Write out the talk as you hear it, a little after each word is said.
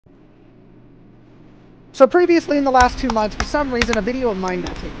So previously in the last 2 months, for some reason, a video of mine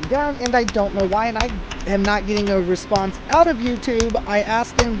got taken down, and I don't know why, and I am not getting a response out of YouTube. I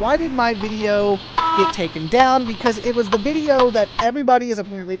asked them, why did my video get taken down? Because it was the video that everybody is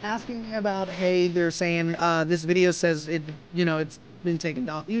apparently asking me about. Hey, they're saying, this video says it, it's been taken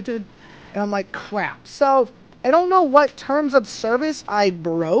down YouTube. And I'm like, crap. So I don't know what terms of service I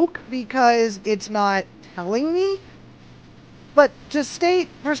broke because it's not telling me. But to state,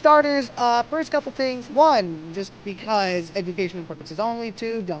 for starters, first couple things. 1, just because educational purposes only.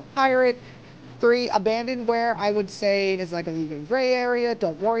 2, don't hire it. 3, abandonware, I would say, is like a legal gray area.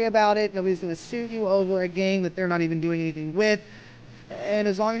 Don't worry about it. Nobody's going to sue you over a game that they're not even doing anything with. And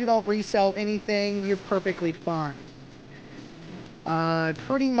as long as you don't resell anything, you're perfectly fine.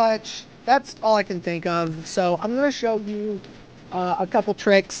 Pretty much, that's all I can think of. So I'm going to show you a couple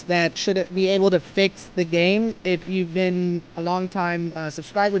tricks that should be able to fix the game. If you've been a long time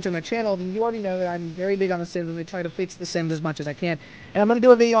subscriber to my channel, then you already know that I'm very big on the Sims and I try to fix the Sims as much as I can. And I'm going to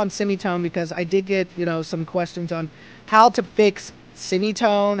do a video on Semitone because I did get, some questions on how to fix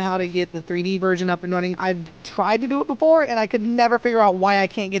Semitone, how to get the 3D version up and running. I've tried to do it before and I could never figure out why I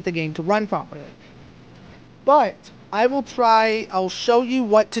can't get the game to run properly. But I'll show you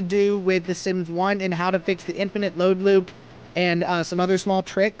what to do with The Sims 1 and how to fix the infinite load loop and some other small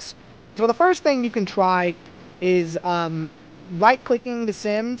tricks. So the first thing you can try is right-clicking The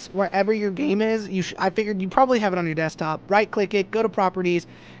Sims wherever your game is. I figured you probably have it on your desktop. Right-click it, go to Properties,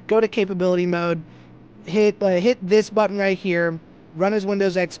 go to Capability Mode, hit this button right here, run as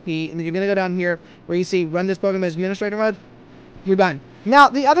Windows XP, and then you're going to go down here where you see Run this program as Administrator Mode. You're done. Now,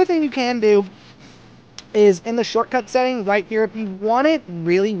 the other thing you can do is in the shortcut setting right here, if you want it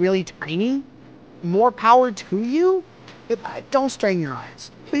really, really tiny, more power to you. Don't strain your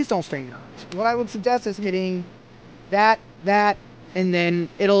eyes. Please don't strain your eyes. What I would suggest is hitting that, and then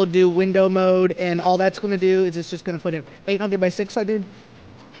it'll do window mode, and all that's going to do is it's just going to put it 800 by 600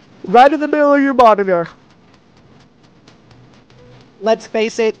 right in the middle of your monitor. Let's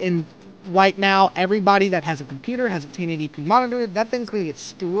face it, and right now, everybody that has a computer has a 1080p monitor. That thing's going to get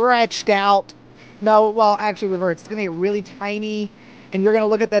stretched out. No, well, actually reverse. It's going to get really tiny, and you're going to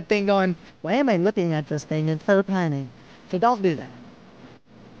look at that thing going, why am I looking at this thing? It's so tiny. So don't do that.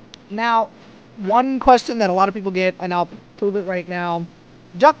 Now, one question that a lot of people get, and I'll prove it right now.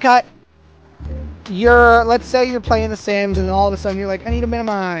 Jump cut. Let's say you're playing The Sims, and all of a sudden you're like, I need to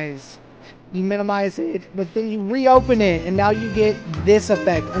minimize. You minimize it, but then you reopen it, and now you get this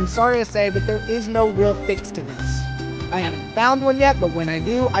effect. I'm sorry to say, but there is no real fix to this. I haven't found one yet, but when I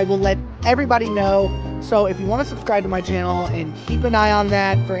do, I will let everybody know. So if you want to subscribe to my channel and keep an eye on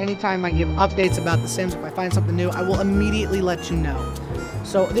that for any time I give updates about The Sims, if I find something new, I will immediately let you know.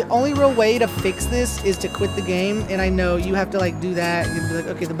 So the only real way to fix this is to quit the game, and I know you have to do that, and be like,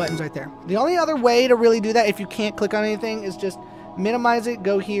 okay, the button's right there. The only other way to really do that, if you can't click on anything, is just minimize it,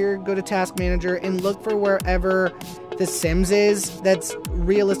 go here, go to Task Manager, and look for wherever The Sims is. That's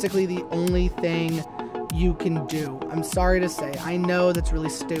realistically the only thing you can do. I'm sorry to say. I know that's really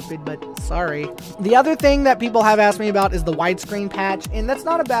stupid, but sorry. The other thing that people have asked me about is the widescreen patch, and that's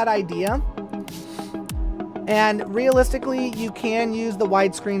not a bad idea. And realistically, you can use the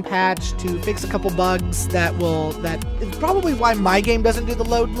widescreen patch to fix a couple bugs that is probably why my game doesn't do the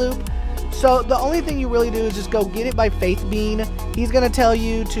load loop. So the only thing you really do is just go get it by Faith Bean. He's going to tell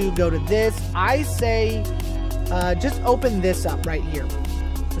you to go to this. I say just open this up right here.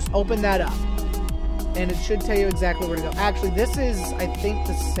 Just open that up. And it should tell you exactly where to go. Actually, this is, I think,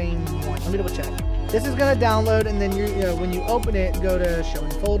 the same one. Let me double check. This is going to download, and then when you open it, go to Show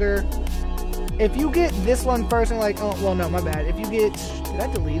in Folder. If you get this one first, and oh, well, no, my bad. If you get, did I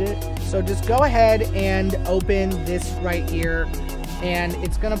delete it? So just go ahead and open this right here, and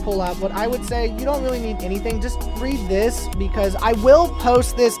it's going to pull out. What I would say, you don't really need anything. Just read this, because I will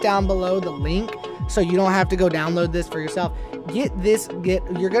post this down below, the link, so you don't have to go download this for yourself. You're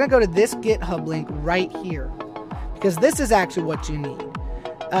going to go to this GitHub link right here, because this is actually what you need.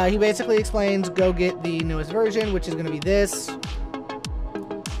 He basically explains, go get the newest version, which is going to be this.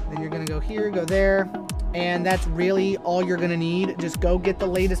 Then you're going to go here, go there, and that's really all you're going to need. Just go get the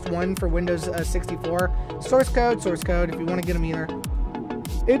latest one for Windows 64. Source code, if you want to get them either.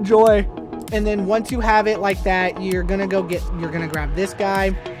 Enjoy. And then once you have it like that, you're going to grab this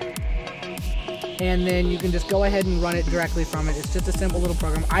guy. And then you can just go ahead and run it directly from it. It's just a simple little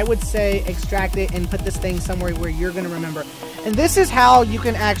program. I would say extract it and put this thing somewhere where you're going to remember. And this is how you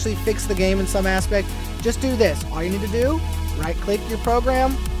can actually fix the game in some aspect. Just do this. All you need to do, right-click your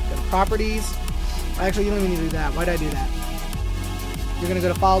program, go to Properties. Actually, you don't even need to do that. Why did I do that? You're going to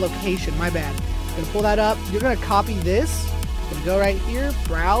go to File Location. My bad. You're going to pull that up. You're going to copy this. You're going to go right here,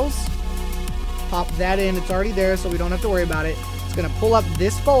 Browse. pop that in. It's already there, so we don't have to worry about it. It's going to pull up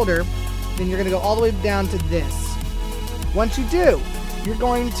this folder. Then you're going to go all the way down to this. Once you do, you're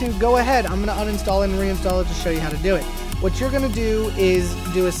going to go ahead. I'm going to uninstall and reinstall it to show you how to do it. What you're going to do is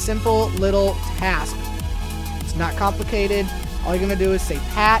do a simple little task. It's not complicated. All you're going to do is say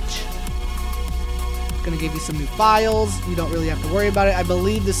patch. It's going to give you some new files. You don't really have to worry about it. I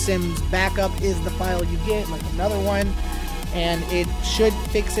believe the Sims backup is the file you get, like another one. And it should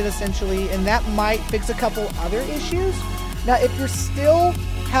fix it essentially. And that might fix a couple other issues. Now, if you're still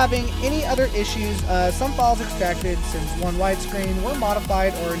having any other issues, some files extracted, Sims 1 widescreen were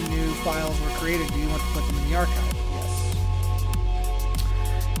modified or new files were created. Do you want to put them in the archive? Yes.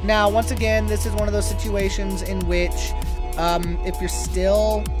 Now, once again, this is one of those situations in which if you're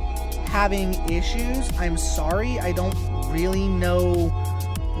still having issues, I'm sorry, I don't really know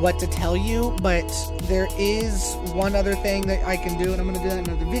what to tell you, but there is one other thing that I can do, and I'm going to do that in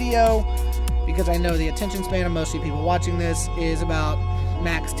another video, because I know the attention span of most of you people watching this is about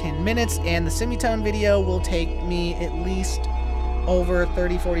max 10 minutes, and the semitone video will take me at least over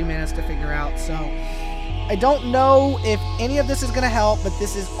 30-40 minutes to figure out. So I don't know if any of this is going to help, but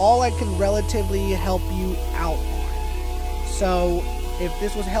this is all I can relatively help you out on. So if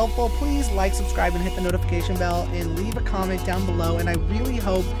this was helpful, please like, subscribe, and hit the notification bell, and leave a comment down below. And I really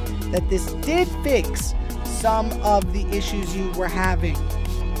hope that this did fix some of the issues you were having.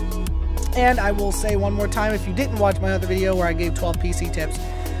 And I will say one more time, if you didn't watch my other video where I gave 12 PC tips,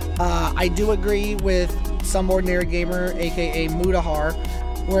 I do agree with Some Ordinary Gamer, aka Mudahar,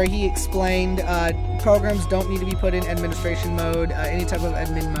 where he explained programs don't need to be put in administration mode, any type of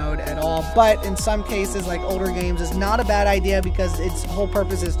admin mode at all. But in some cases, like older games, it's not a bad idea because its whole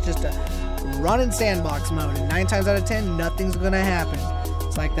purpose is just to run in sandbox mode. And 9 times out of 10, nothing's going to happen.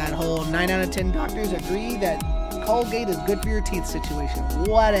 It's like that whole 9 out of 10 doctors agree that Colgate is good for your teeth situation.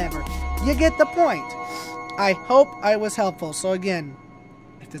 Whatever. You get the point. I hope I was helpful. So again,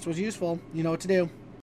 if this was useful, you know what to do.